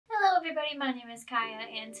everybody, my name is Caya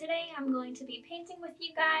and today I'm going to be painting with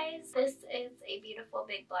you guys. This is a beautiful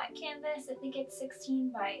big black canvas. I think it's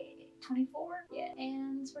 16 by 24. Yeah,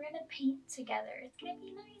 and we're gonna paint together. It's gonna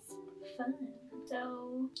be nice and fun.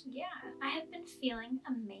 So yeah, I have been feeling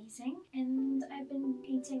amazing and I've been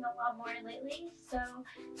painting a lot more lately, so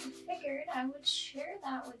I figured I would share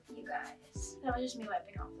that with you guys. That was just me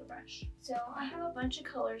wiping off the brush. So I have a bunch of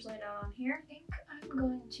colors laid out on here. I think I'm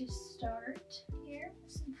going to start here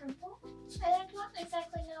with some purple. I don't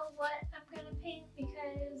exactly know what I'm gonna paint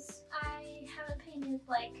because I haven't painted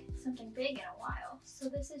like something big in a while, so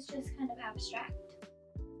this is just kind of abstract.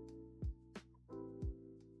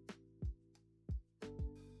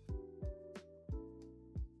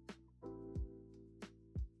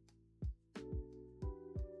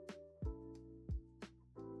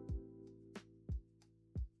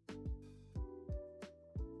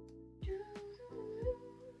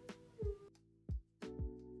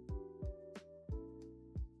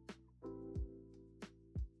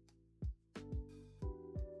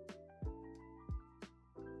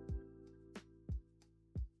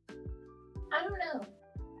 I don't know.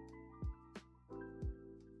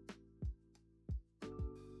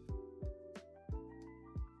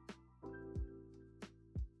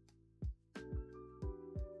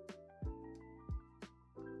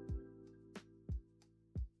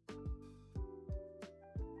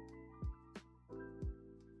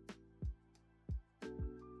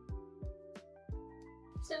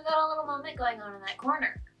 So we've got a little moment going on in that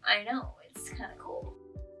corner. I know, it's kind of cool.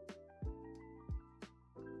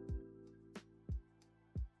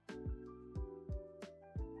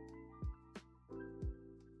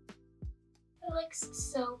 It looks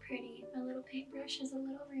so pretty. My little paintbrush has a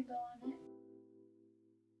little rainbow on it.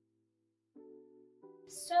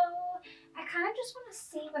 So I kind of just want to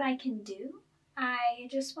see what I can do. I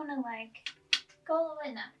just want to like go a little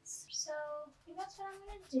bit nuts. So I think that's what I'm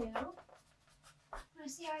going to do. I'm going to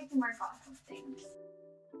see how I can work off of things.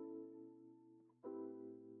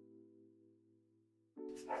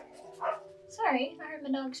 Sorry, I heard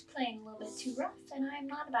my dog's playing a little bit too rough and I'm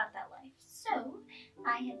not about that life. So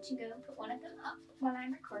I had to go put one of them up while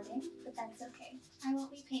I'm recording, but that's okay. I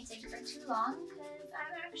won't be painting for too long because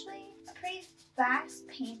I'm actually a pretty fast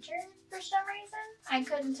painter for some reason. I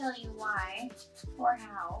couldn't tell you why or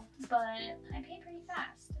how, but I paint pretty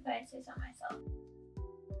fast if I say so myself.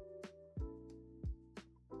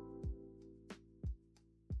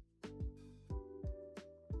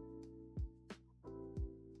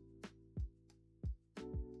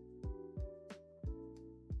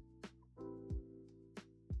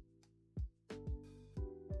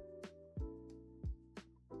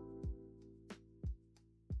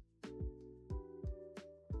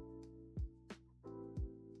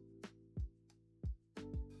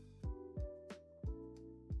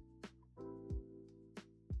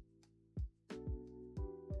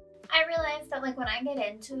 I realized that like when I get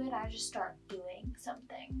into it, I just start doing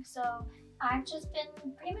something. So I've just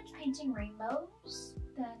been pretty much painting rainbows.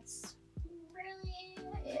 That's really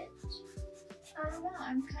it. I don't know,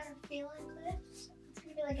 I'm kind of feeling this. It's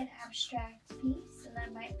gonna be like an abstract piece and I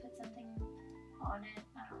might put something on it.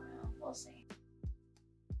 I don't know, we'll see.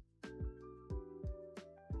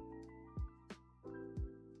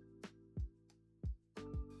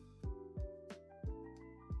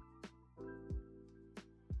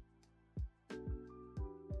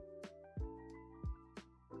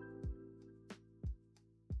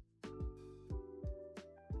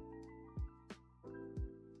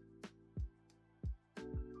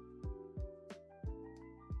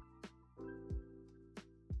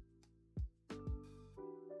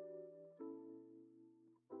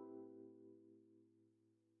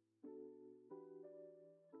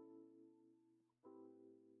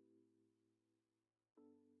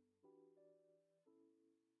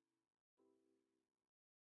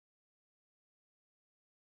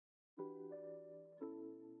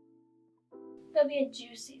 There'll be a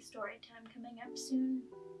juicy story time coming up soon,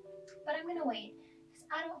 but I'm gonna wait because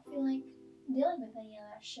I don't feel like dealing with any of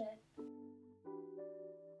that shit.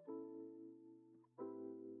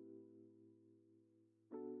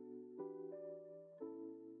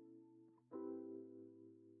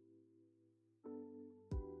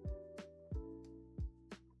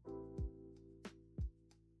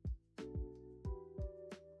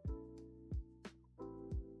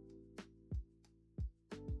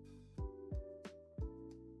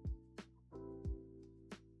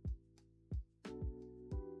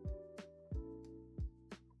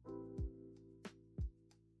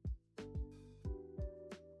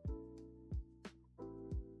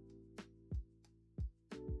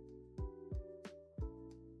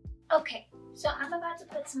 Okay, So I'm about to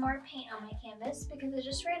put some more paint on my canvas because it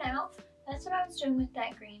just ran out. That's what I was doing with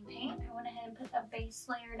that green paint. I went ahead and put a base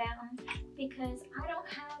layer down because I don't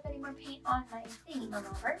have any more paint on my thingy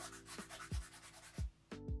remover.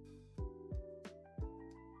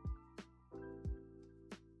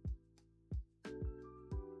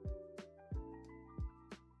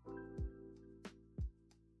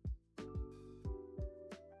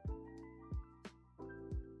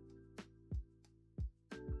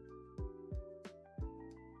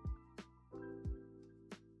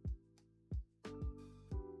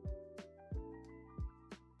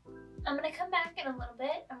 I'm going to come back in a little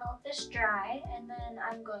bit. I'm going to let this dry and then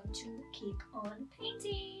I'm going to keep on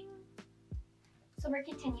painting. So we're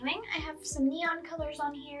continuing. I have some neon colors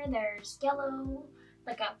on here. There's yellow,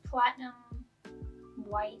 like a platinum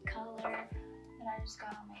white color that I just got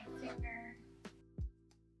on my finger.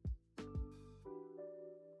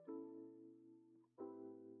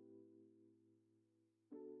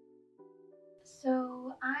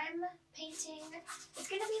 So I'm painting, it's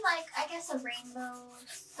going to be like, I guess, a rainbow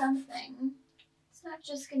something. It's not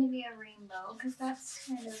just going to be a rainbow because that's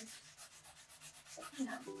kind of, you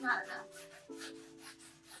know, not enough.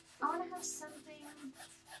 I want to have something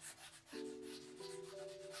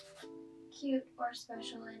cute or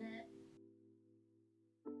special in it.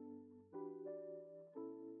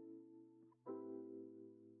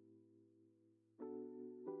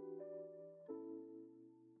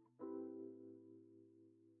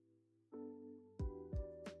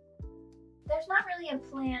 There's not really a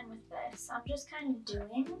plan with this. I'm just kind of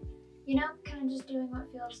doing, you know, kind of just doing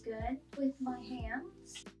what feels good with my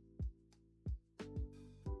hands.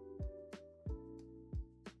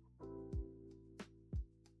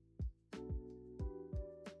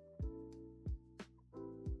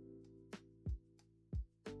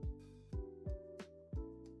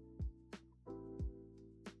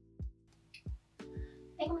 I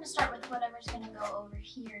think I'm going to start with whatever's going to go over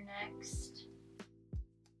here next.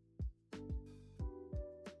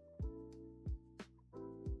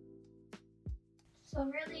 So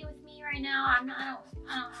really with me right now, I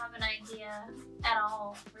don't have an idea at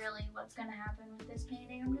all really what's going to happen with this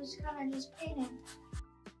painting. I'm just kind of painting.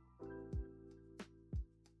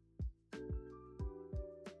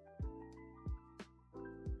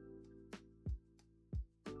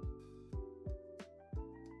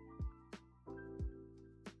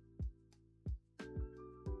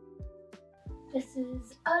 This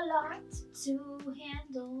is a lot to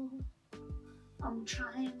handle. I'm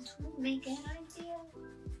trying to make an idea,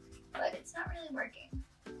 but it's not really working.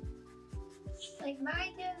 Like, my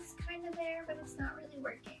idea is kind of there, but it's not really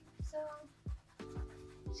working. So I'm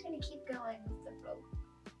just gonna keep going with the flow.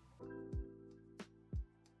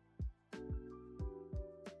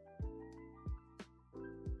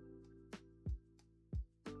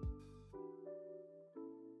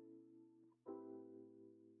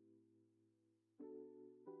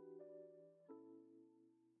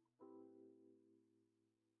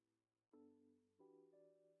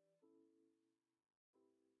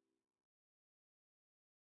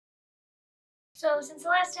 So since the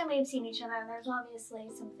last time we've seen each other, there's obviously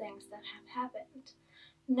some things that have happened.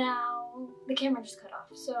 Now, the camera just cut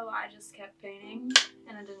off, so I just kept painting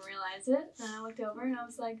and I didn't realize it. And I looked over and I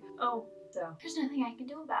was like, oh, so there's nothing I can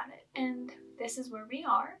do about it. And this is where we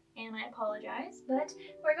are, and I apologize, but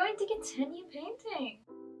we're going to continue painting.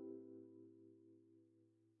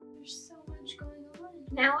 There's so much going on.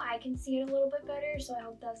 Now I can see it a little bit better, so I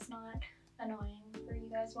hope that's not annoying for you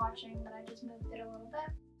guys watching, that I just moved it a little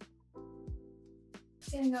bit.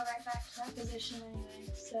 It's gonna go right back to that position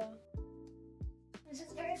anyway, so. This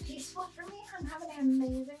is very peaceful for me. I'm having an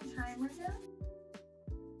amazing time right now.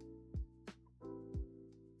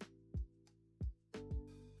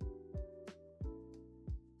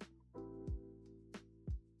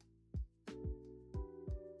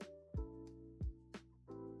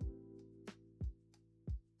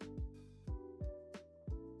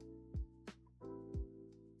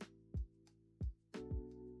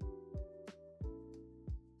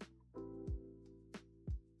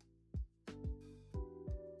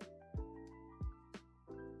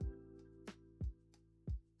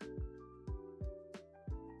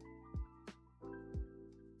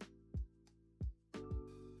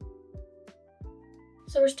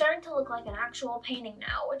 So we're starting to look like an actual painting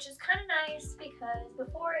now, which is kind of nice because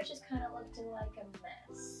before it just kind of looked like a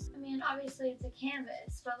mess. I mean, obviously it's a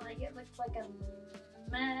canvas, but like it looked like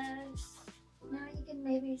a mess. Now you can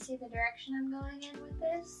maybe see the direction I'm going in with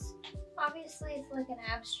this. Obviously it's like an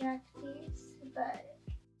abstract piece, but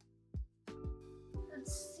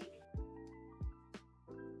let's see.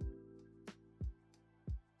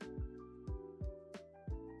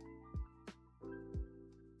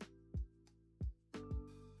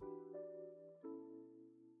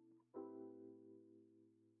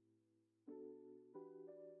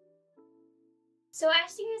 So I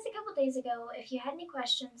asked you guys a couple days ago if you had any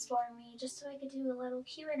questions for me, just so I could do a little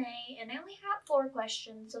Q&A, and I only have 4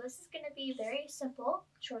 questions, so this is going to be very simple,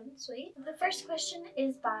 short and sweet. The first question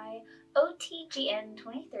is by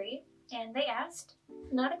OTGN23, and they asked,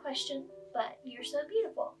 not a question, but you're so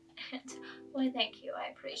beautiful. And why, thank you, I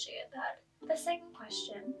appreciate that. The second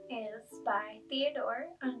question is by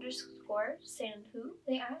Theodore_Sandhu.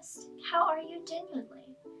 They asked, how are you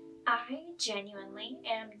genuinely? I genuinely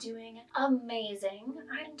am doing amazing.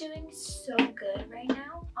 I'm doing so good right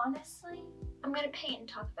now. Honestly, I'm gonna paint and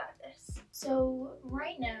talk about this. So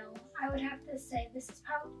right now, I would have to say this is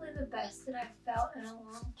probably the best that I've felt in a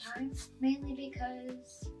long time, mainly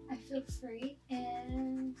because I feel free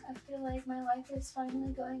and I feel like my life is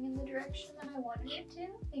finally going in the direction that I wanted it to.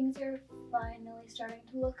 Things are finally starting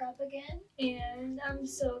to look up again, and I'm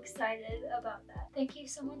so excited about that. Thank you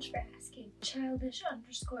so much for asking.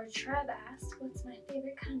 Childish_Trev asked, what's my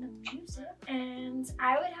favorite kind of music? And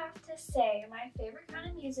I would have to say my favorite kind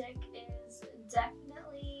of music is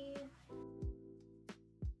definitely,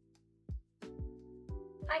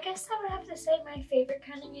 I guess I would have to say my favorite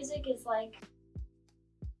kind of music is like,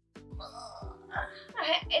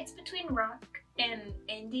 it's between rock and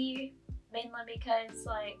indie, mainly because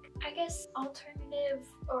like, I guess alternative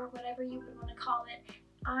or whatever you would want to call it,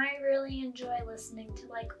 I really enjoy listening to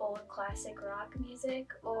like old classic rock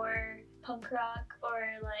music or punk rock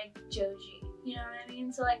or like Joji, you know what I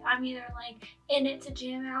mean? So like I'm either like in it to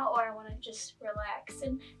jam out or I want to just relax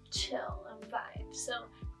and chill and vibe. So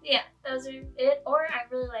yeah, those are it. Or I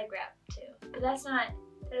really like rap too, but that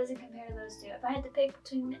doesn't compare to those two. If I had to pick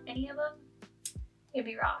between any of them, it'd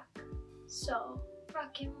be rock. So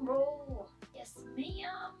rock and roll. Yes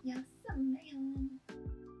ma'am. Yes ma'am.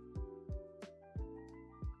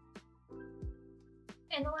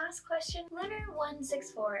 And the last question,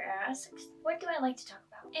 Letter164 asks, what do I like to talk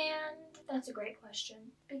about? And that's a great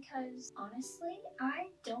question because honestly,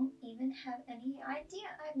 I don't even have any idea.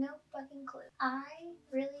 I have no fucking clue. I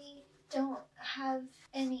really don't have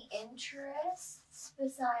any interests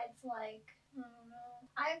besides like, I don't know.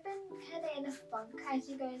 I've been kind of in a funk, as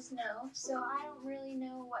you guys know, so I don't really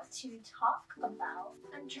know what to talk about.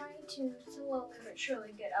 I'm trying to slowly but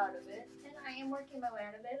surely get out of it, and I am working my way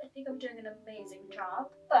out of it. I think I'm doing an amazing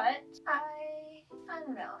job, but I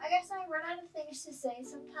don't know. I guess I run out of things to say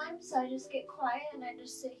sometimes, so I just get quiet and I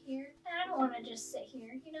just sit here. And I don't want to just sit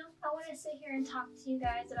here, you know? I want to sit here and talk to you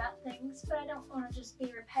guys about things, but I don't want to just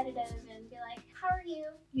be repetitive and be like, how are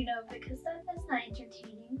you? You know, because that's not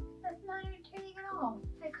entertaining. That's not entertaining at all.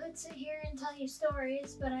 I could sit here and tell you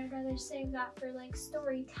stories, but I'd rather save that for like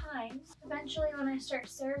story times. Eventually when I start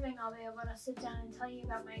serving, I'll be able to sit down and tell you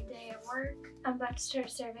about my day at work. I'm about to start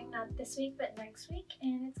serving not this week, but next week,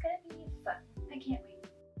 and it's gonna be fun. I can't wait.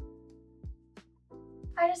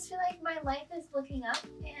 I just feel like my life is looking up,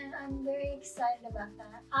 and I'm very excited about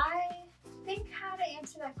that. I think how to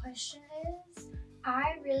answer that question is,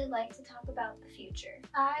 I really like to talk about the future.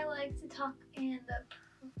 I like to talk in the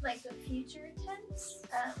future tense,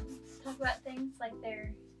 talk about things like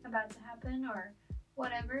they're about to happen or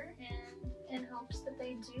whatever, and in hopes that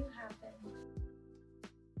they do happen.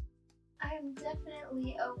 I am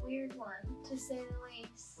definitely a weird one, to say the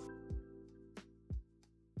least.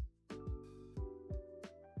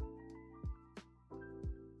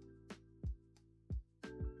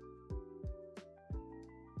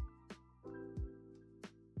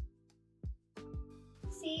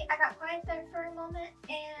 See, I got quiet there for a moment,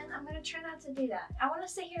 and I'm gonna try not to do that. I want to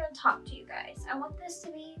sit here and talk to you guys. I want this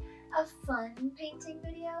to be a fun painting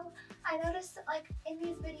video. I noticed that like in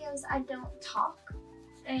these videos I don't talk,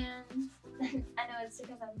 and I know it's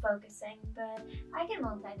because I'm focusing, but I can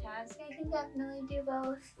multitask. I can definitely do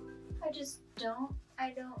both. I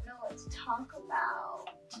don't know what to talk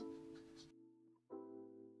about.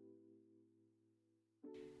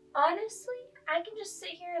 Honestly, I can just sit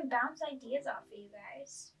here and bounce ideas off of you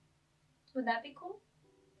guys. Would that be cool?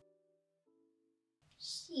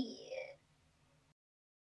 Shit.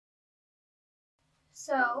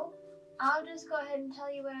 So, I'll just go ahead and tell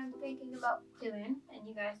you what I'm thinking about doing, and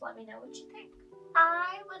you guys let me know what you think.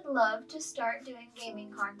 I would love to start doing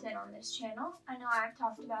gaming content on this channel. I know I've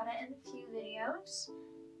talked about it in a few videos.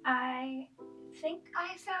 I think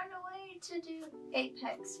I found a way to do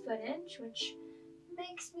Apex footage, which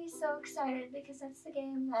makes me so excited because that's the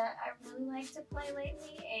game that I really like to play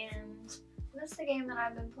lately, and that's the game that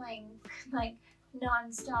I've been playing like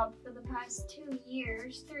non-stop for the past 2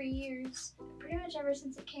 years, 3 years. Pretty much ever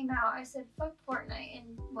since it came out, I said fuck Fortnite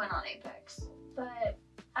and went on Apex. But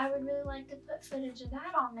I would really like to put footage of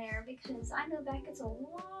that on there because I know that gets a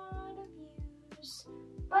lot of views.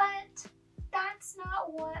 But that's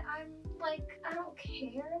not what I'm like. I don't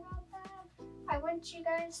care about that. I want you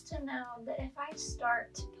guys to know that if I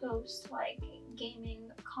start to post like gaming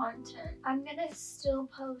content, I'm gonna still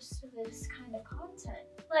post this kind of content.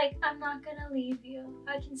 Like, I'm not gonna leave you.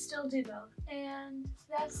 I can still do both. And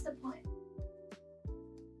that's the point.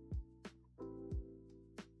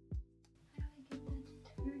 How do I get that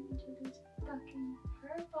to turn into this fucking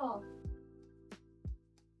purple?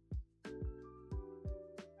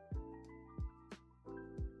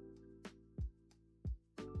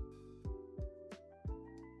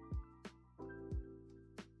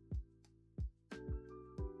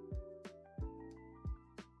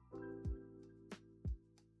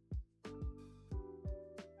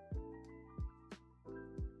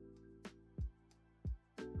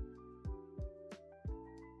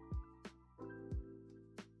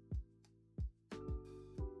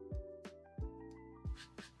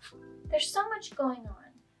 There's so much going on.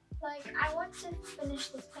 Like, I want to finish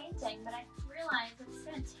this painting, but I realize it's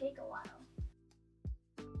gonna take a while.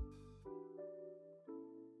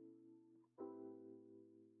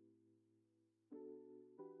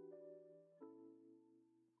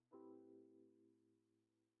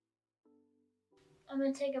 I'm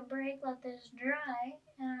gonna take a break, let this dry,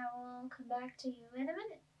 and I will come back to you in a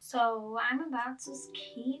minute. So I'm about to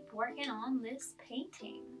keep working on this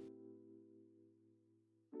painting.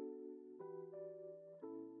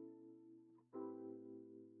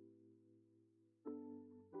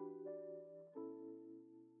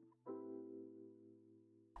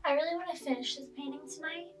 I really want to finish this painting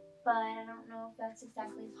tonight, but I don't know if that's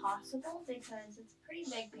exactly possible because it's a pretty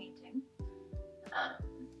big painting.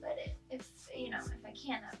 But if you know, if I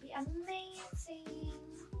can, that'd be amazing.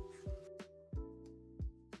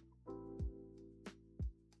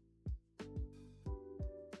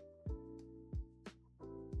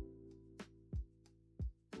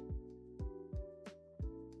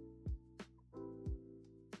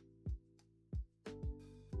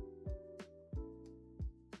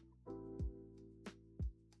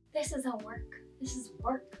 This is a work. This is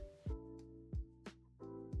work.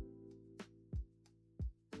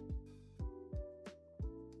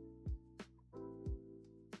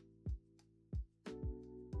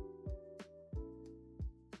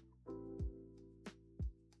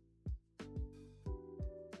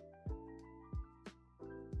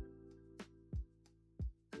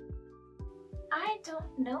 I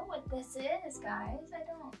don't know what this is, guys.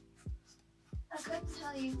 I couldn't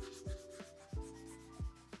tell you.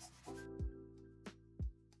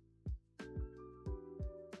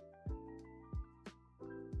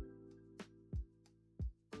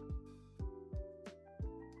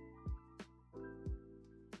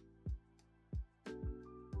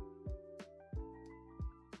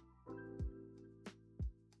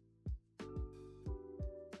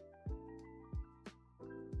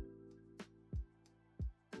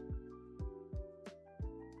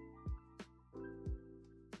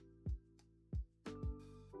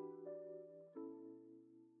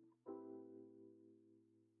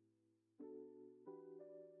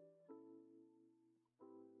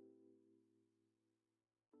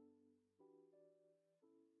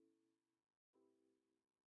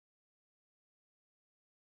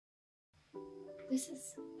 This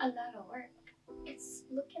is a lot of work. It's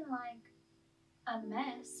looking like a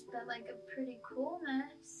mess, but like a pretty cool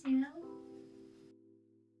mess, you know?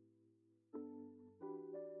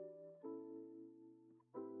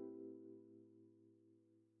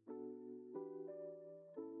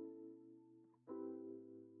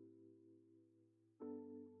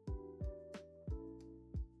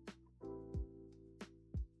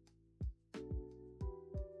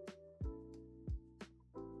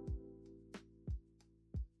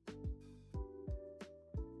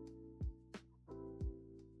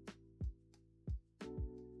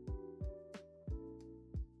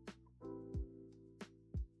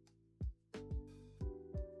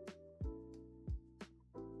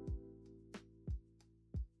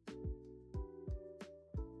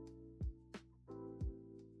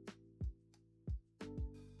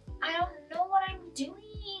 I don't know what I'm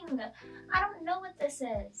doing. I don't know what this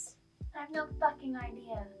is. I have no fucking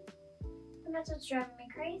idea. And that's what's driving me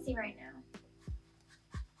crazy right now.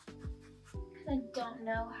 Because I don't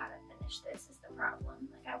know how to finish this is the problem.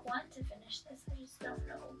 Like, I want to finish this, I just don't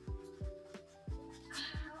know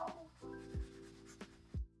how.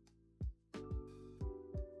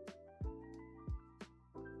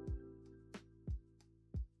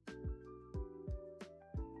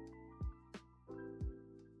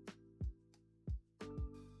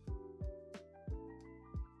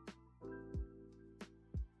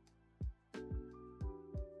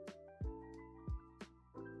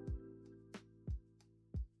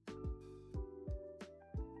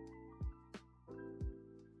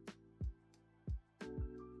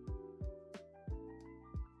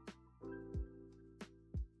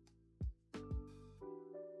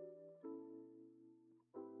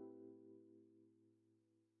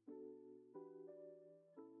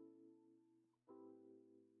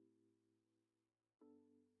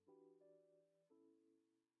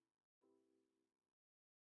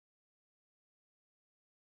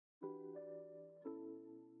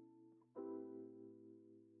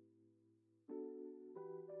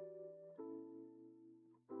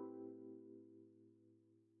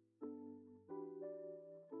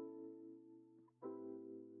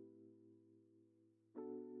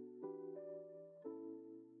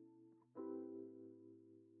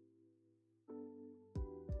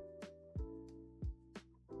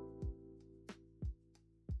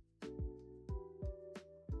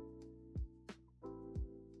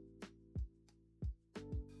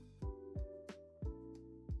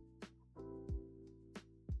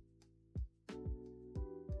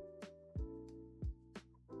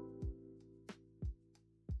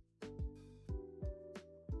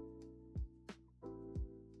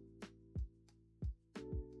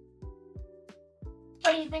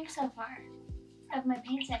 What do you think so far of my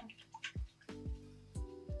painting?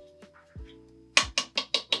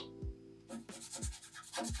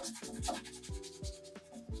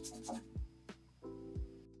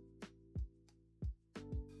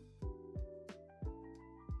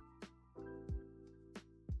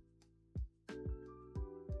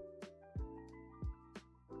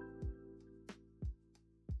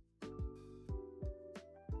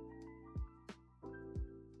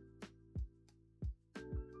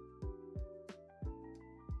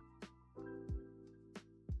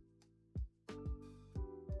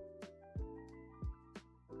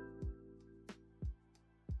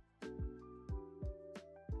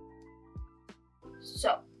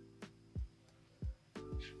 So,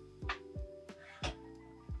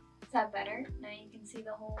 is that better? Now you can see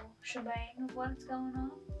the whole shebang of what's going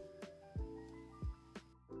on.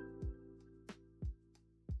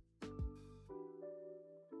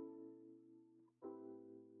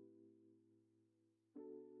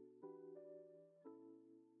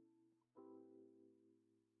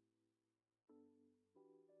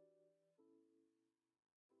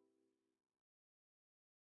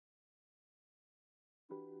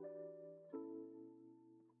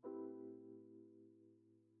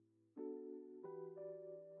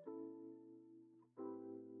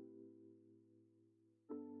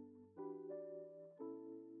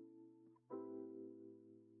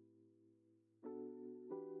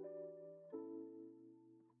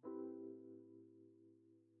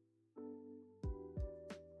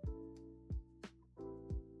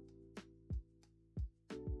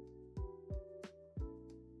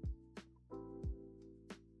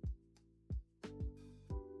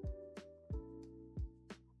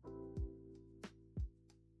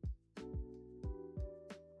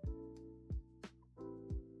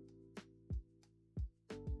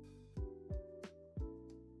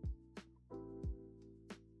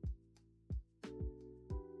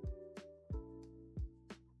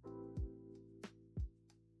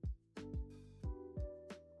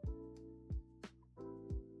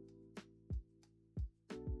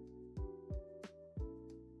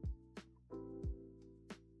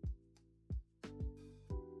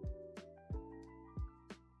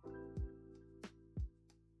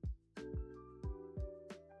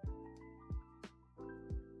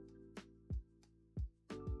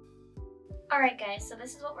 Alright guys, so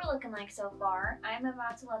this is what we're looking like so far. I'm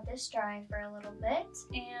about to let this dry for a little bit,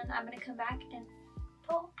 and I'm going to come back and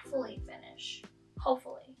hopefully finish.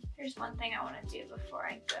 Hopefully. Here's one thing I want to do before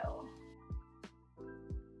I go.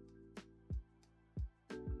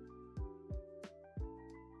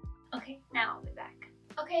 Okay, now I'll be back.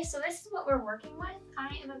 Okay, so this is what we're working with.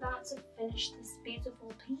 I am about to finish this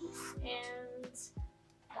beautiful piece, and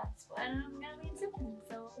that's what I'm going to be doing,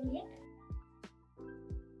 so yeah.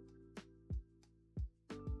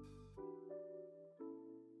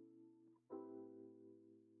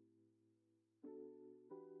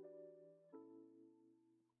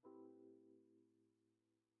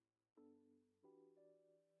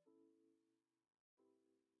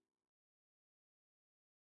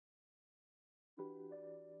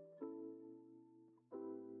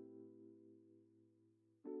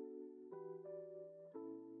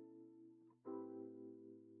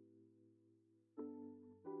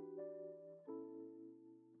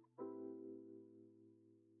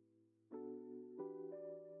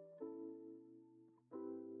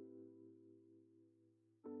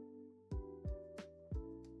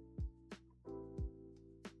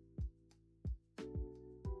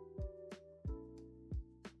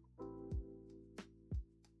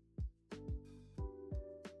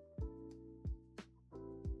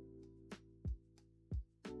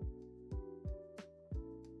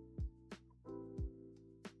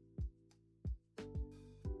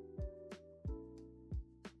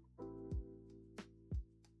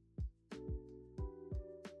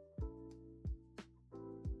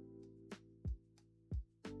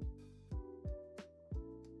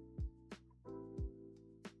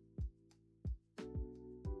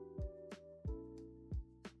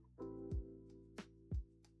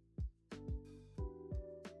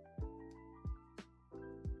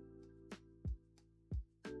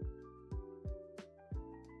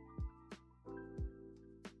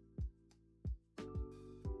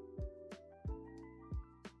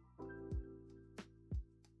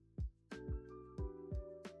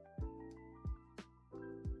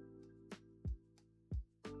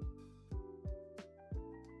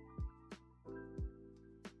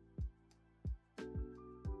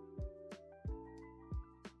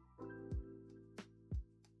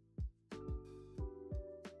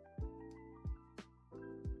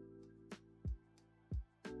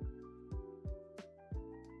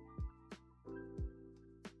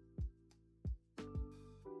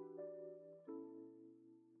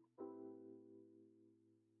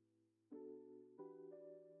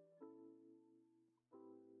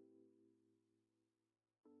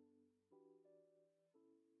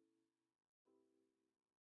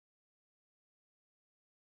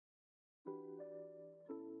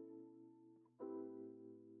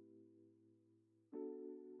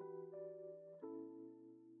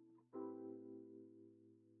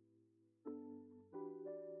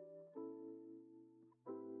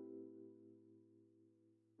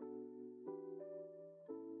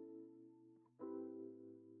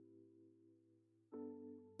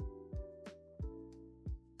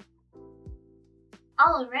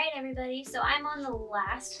 Alright everybody, so I'm on the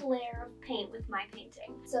last layer of paint with my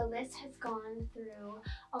painting. So this has gone through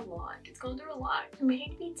a lot. It's gone through a lot. I'm ready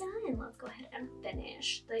to be done. Let's go ahead and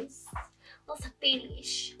finish this. Let's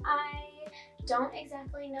finish. I don't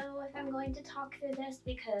exactly know if I'm going to talk through this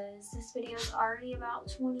because this video is already about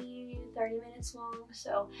 20-30 minutes long.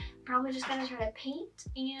 So I'm probably just gonna try to paint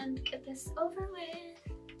and get this over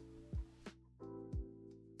with.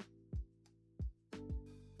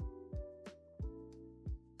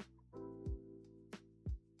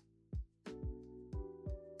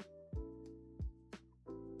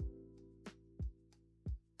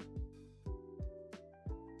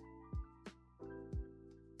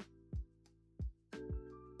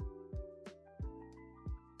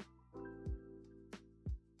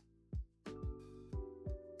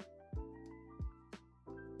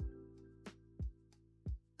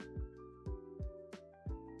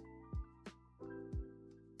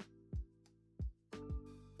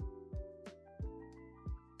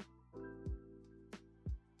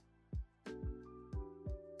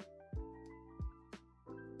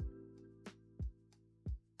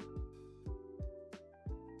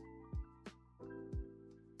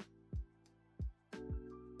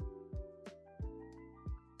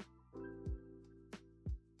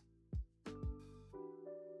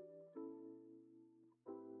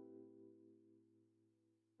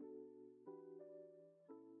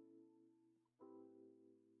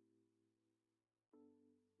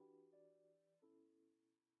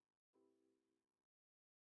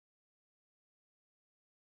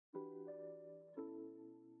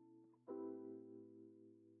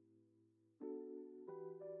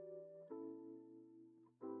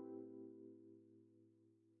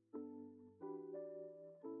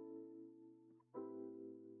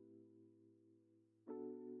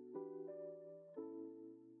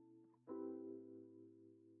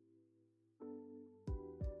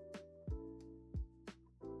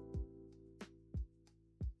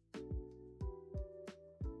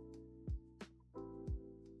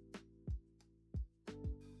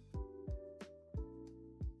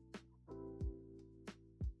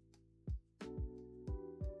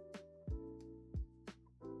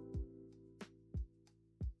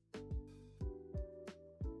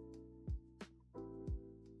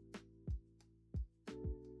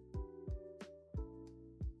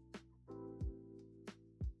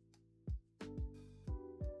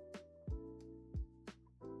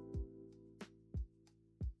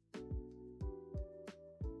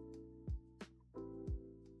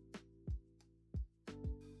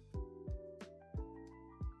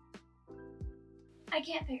 I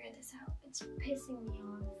can't figure this out. It's pissing me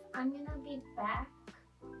off. I'm gonna be back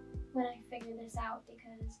when I figure this out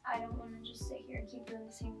because I don't want to just sit here and keep doing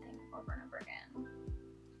the same thing over and over again.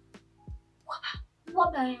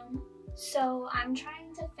 Wabam! So I'm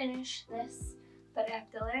trying to finish this, but I have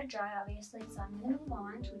to let it dry obviously, so I'm gonna move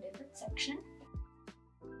on to a different section.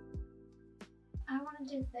 I want to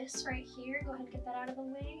do this right here. Go ahead and get that out of the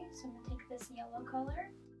way. So I'm gonna take this yellow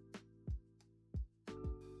color.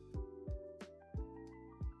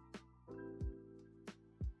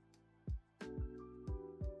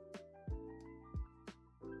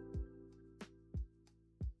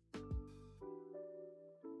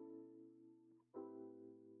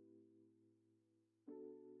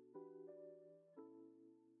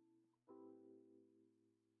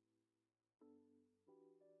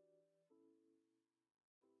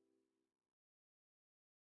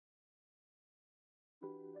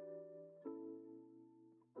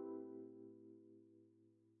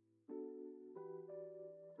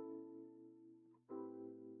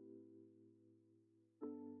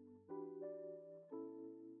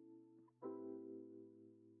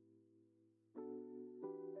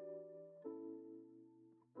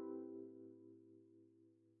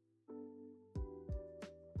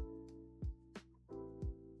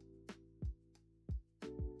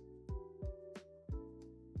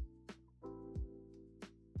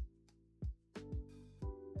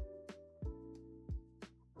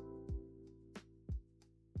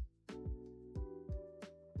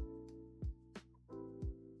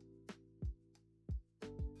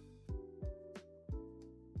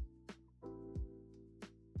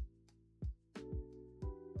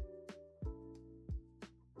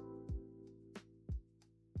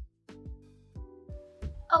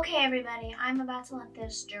 Okay everybody, I'm about to let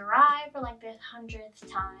this dry for like the 100th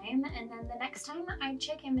time, and then the next time I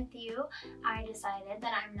check in with you, I decided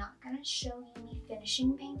that I'm not gonna show you me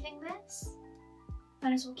finishing painting this.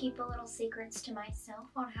 Might as well keep the little secrets to myself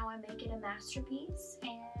on how I make it a masterpiece,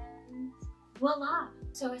 and voila!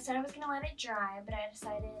 So I said I was gonna let it dry, but I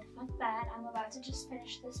decided, fuck that, I'm about to just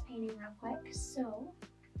finish this painting real quick, so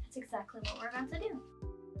that's exactly what we're about to do.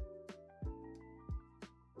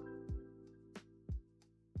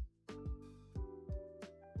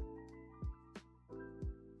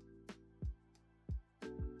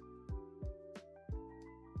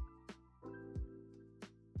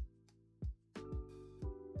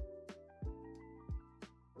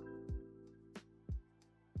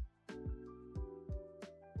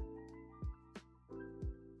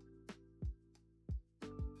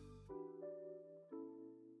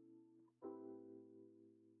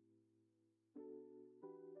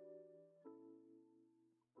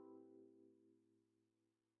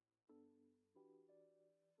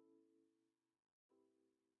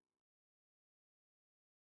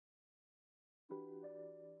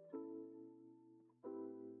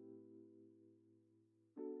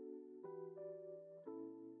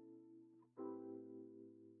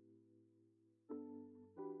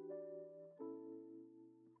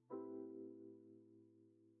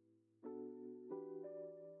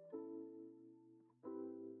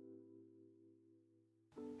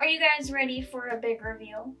 Are you guys ready for a big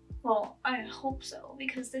reveal? Well, I hope so,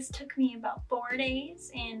 because this took me about 4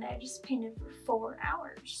 days and I just painted for 4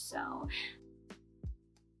 hours, so.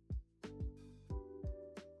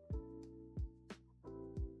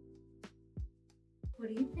 What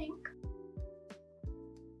do you think?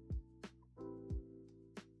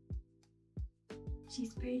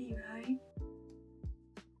 She's pretty, right?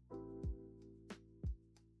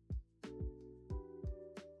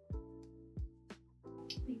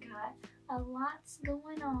 We got a lot's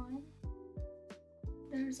going on.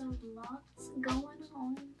 There's a lots going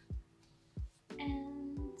on.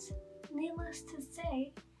 And needless to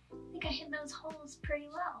say, I think I hit those holes pretty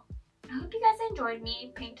well. I hope you guys enjoyed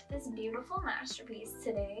me paint this beautiful masterpiece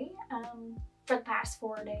today. For the past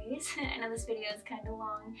 4 days. I know this video is kind of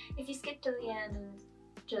long. If you skipped to the end and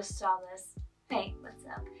just saw this, hey, what's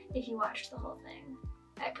up? If you watched the whole thing,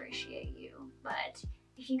 I appreciate you. But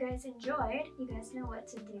if you guys enjoyed, you guys know what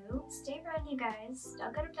to do. Stay around, you guys.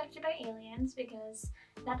 Don't get abducted by aliens, because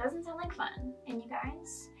that doesn't sound like fun. And you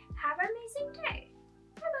guys, have an amazing day.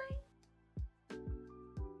 Bye-bye.